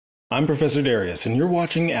I'm Professor Darius, and you're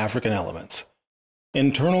watching African Elements.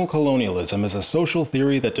 Internal colonialism is a social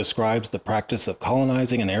theory that describes the practice of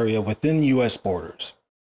colonizing an area within U.S. borders.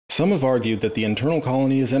 Some have argued that the internal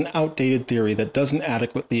colony is an outdated theory that doesn't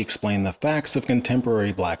adequately explain the facts of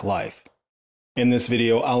contemporary black life. In this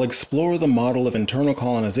video, I'll explore the model of internal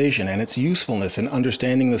colonization and its usefulness in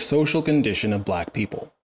understanding the social condition of black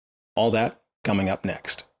people. All that coming up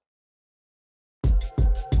next.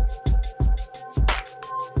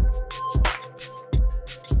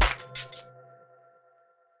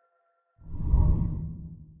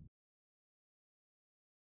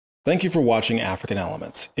 Thank you for watching African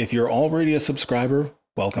Elements. If you're already a subscriber,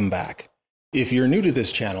 welcome back. If you're new to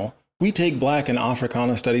this channel, we take Black and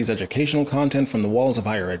Africana Studies educational content from the walls of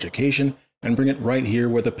higher education and bring it right here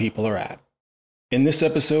where the people are at. In this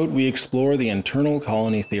episode, we explore the internal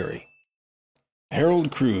colony theory.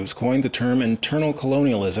 Harold Cruse coined the term internal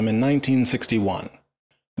colonialism in 1961.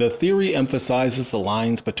 The theory emphasizes the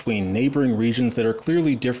lines between neighboring regions that are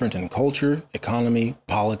clearly different in culture, economy,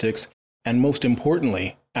 politics, and most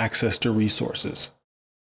importantly, access to resources.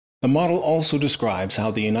 The model also describes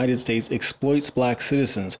how the United States exploits black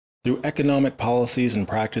citizens through economic policies and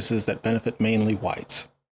practices that benefit mainly whites.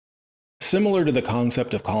 Similar to the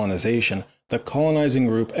concept of colonization, the colonizing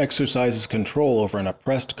group exercises control over an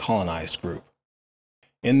oppressed colonized group.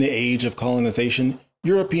 In the age of colonization,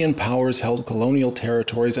 European powers held colonial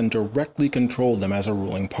territories and directly controlled them as a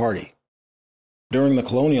ruling party. During the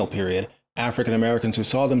colonial period, African Americans who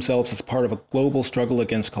saw themselves as part of a global struggle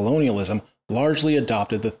against colonialism largely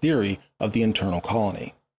adopted the theory of the internal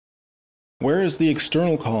colony. Whereas the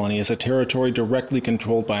external colony is a territory directly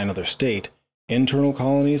controlled by another state, internal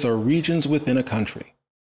colonies are regions within a country.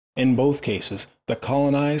 In both cases, the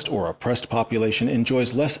colonized or oppressed population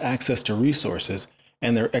enjoys less access to resources,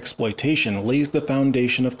 and their exploitation lays the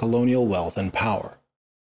foundation of colonial wealth and power.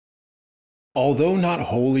 Although not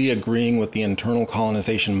wholly agreeing with the internal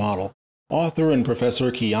colonization model, author and Professor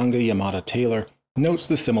Keeanga-Yamahtta Taylor notes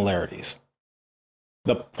the similarities.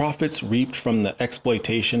 The profits reaped from the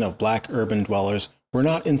exploitation of black urban dwellers were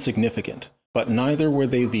not insignificant, but neither were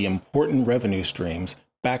they the important revenue streams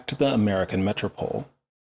back to the American metropole.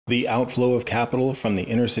 The outflow of capital from the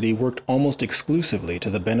inner city worked almost exclusively to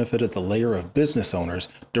the benefit of the layer of business owners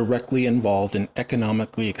directly involved in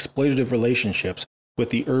economically exploitative relationships with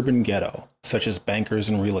the urban ghetto, such as bankers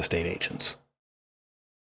and real estate agents.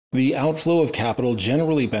 The outflow of capital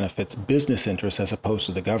generally benefits business interests as opposed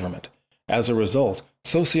to the government. As a result,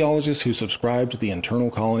 sociologists who subscribe to the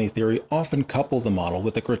internal colony theory often couple the model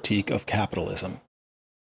with a critique of capitalism.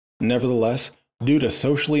 Nevertheless, due to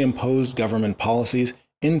socially imposed government policies,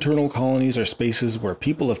 internal colonies are spaces where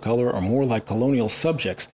people of color are more like colonial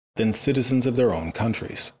subjects than citizens of their own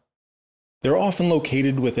countries. They're often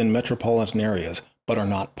located within metropolitan areas, but are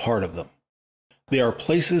not part of them. They are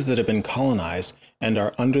places that have been colonized and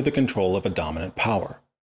are under the control of a dominant power.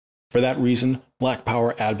 For that reason, Black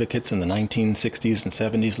Power advocates in the 1960s and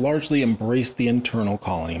 70s largely embraced the internal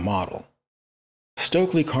colony model.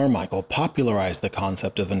 Stokely Carmichael popularized the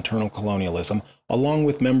concept of internal colonialism along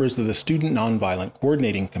with members of the Student Nonviolent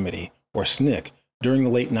Coordinating Committee, or SNCC, during the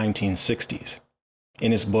late 1960s.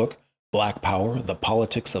 In his book, Black Power, The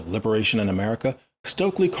Politics of Liberation in America,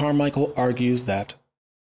 Stokely Carmichael argues that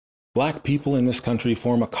black people in this country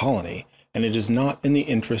form a colony, and it is not in the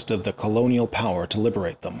interest of the colonial power to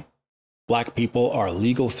liberate them. Black people are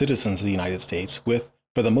legal citizens of the United States with,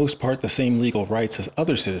 for the most part, the same legal rights as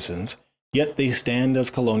other citizens, yet they stand as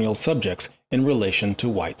colonial subjects in relation to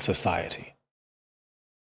white society.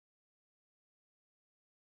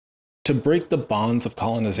 To break the bonds of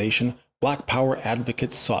colonization, Black Power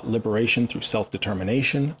advocates sought liberation through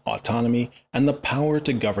self-determination, autonomy, and the power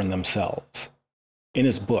to govern themselves. In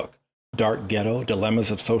his book, Dark Ghetto,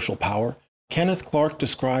 Dilemmas of Social Power, Kenneth Clark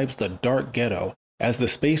describes the Dark Ghetto as the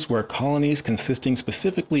space where colonies consisting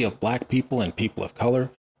specifically of black people and people of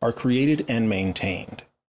color are created and maintained.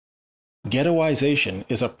 Ghettoization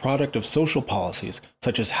is a product of social policies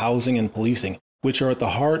such as housing and policing, which are at the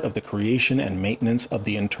heart of the creation and maintenance of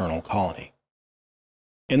the internal colony.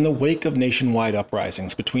 In the wake of nationwide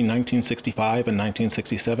uprisings between 1965 and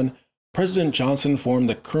 1967, President Johnson formed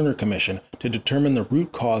the Kerner Commission to determine the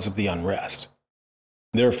root cause of the unrest.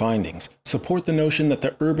 Their findings support the notion that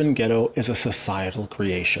the urban ghetto is a societal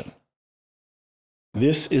creation.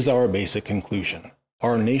 This is our basic conclusion.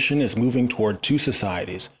 Our nation is moving toward two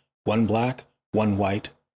societies, one black, one white,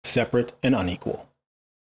 separate and unequal.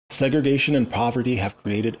 Segregation and poverty have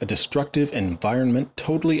created a destructive environment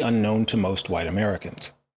totally unknown to most white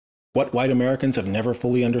Americans. What white Americans have never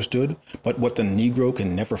fully understood, but what the Negro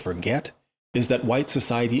can never forget, is that white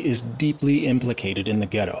society is deeply implicated in the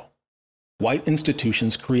ghetto. White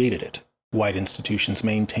institutions created it, white institutions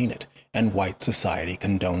maintain it, and white society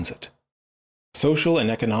condones it. Social and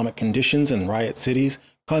economic conditions in riot cities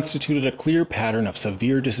constituted a clear pattern of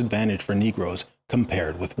severe disadvantage for Negroes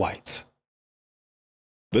compared with whites.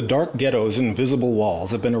 The dark ghettos and invisible walls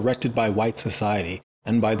have been erected by white society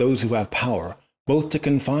and by those who have power, both to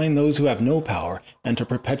confine those who have no power and to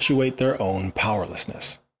perpetuate their own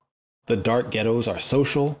powerlessness. The dark ghettos are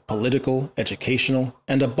social, political, educational,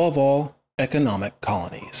 and above all, economic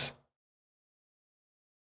colonies.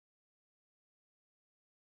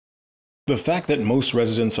 The fact that most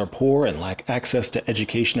residents are poor and lack access to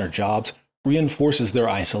education or jobs reinforces their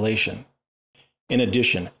isolation. In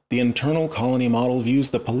addition, the internal colony model views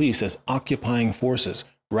the police as occupying forces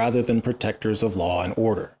rather than protectors of law and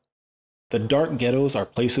order. The dark ghettos are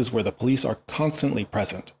places where the police are constantly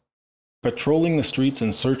present. Patrolling the streets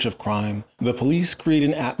in search of crime, the police create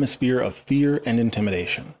an atmosphere of fear and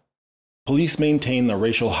intimidation. Police maintain the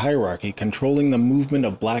racial hierarchy controlling the movement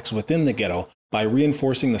of blacks within the ghetto by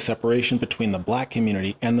reinforcing the separation between the black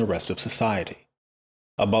community and the rest of society.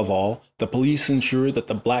 Above all, the police ensure that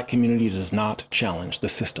the black community does not challenge the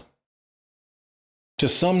system. To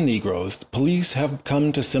some Negroes, the police have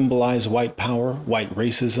come to symbolize white power, white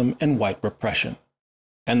racism, and white repression.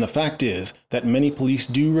 And the fact is that many police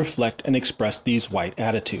do reflect and express these white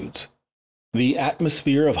attitudes. The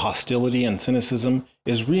atmosphere of hostility and cynicism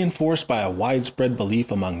is reinforced by a widespread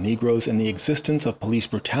belief among Negroes in the existence of police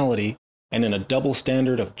brutality and in a double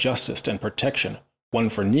standard of justice and protection, one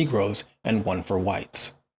for Negroes and one for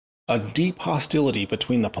whites. A deep hostility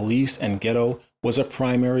between the police and ghetto was a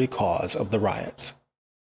primary cause of the riots.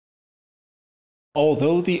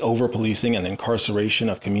 Although the over-policing and incarceration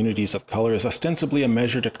of communities of color is ostensibly a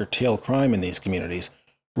measure to curtail crime in these communities,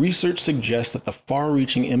 research suggests that the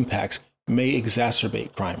far-reaching impacts may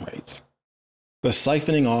exacerbate crime rates. The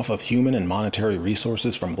siphoning off of human and monetary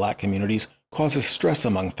resources from black communities causes stress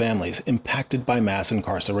among families impacted by mass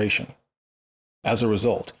incarceration. As a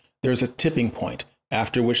result, there is a tipping point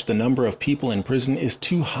after which the number of people in prison is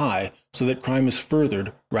too high so that crime is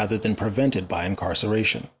furthered rather than prevented by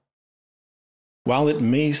incarceration. While it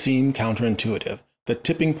may seem counterintuitive, the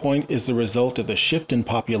tipping point is the result of the shift in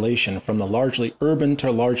population from the largely urban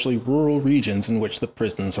to largely rural regions in which the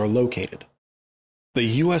prisons are located. The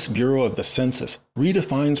U.S. Bureau of the Census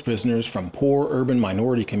redefines prisoners from poor urban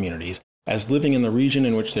minority communities as living in the region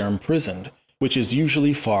in which they are imprisoned, which is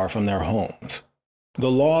usually far from their homes.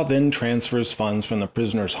 The law then transfers funds from the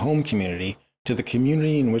prisoner's home community to the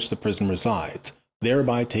community in which the prison resides,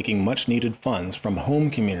 thereby taking much-needed funds from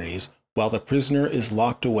home communities while the prisoner is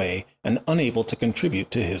locked away and unable to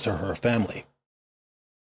contribute to his or her family.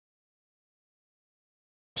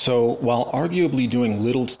 So, while arguably doing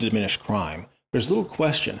little to diminish crime, there's little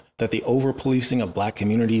question that the over-policing of black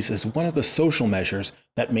communities is one of the social measures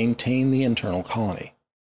that maintain the internal colony.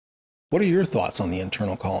 What are your thoughts on the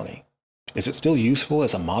internal colony? Is it still useful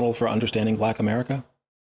as a model for understanding Black America?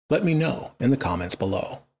 Let me know in the comments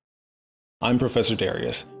below. I'm Professor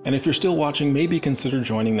Darius, and if you're still watching, maybe consider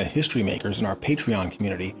joining the history makers in our Patreon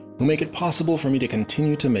community who make it possible for me to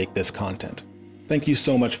continue to make this content. Thank you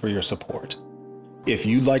so much for your support. If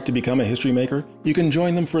you'd like to become a history maker, you can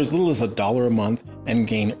join them for as little as $1 a month and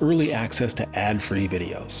gain early access to ad-free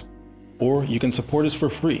videos. Or you can support us for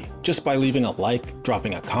free just by leaving a like,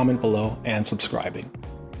 dropping a comment below, and subscribing.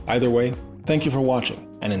 Either way, thank you for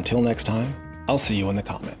watching, and until next time, I'll see you in the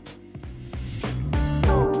comments.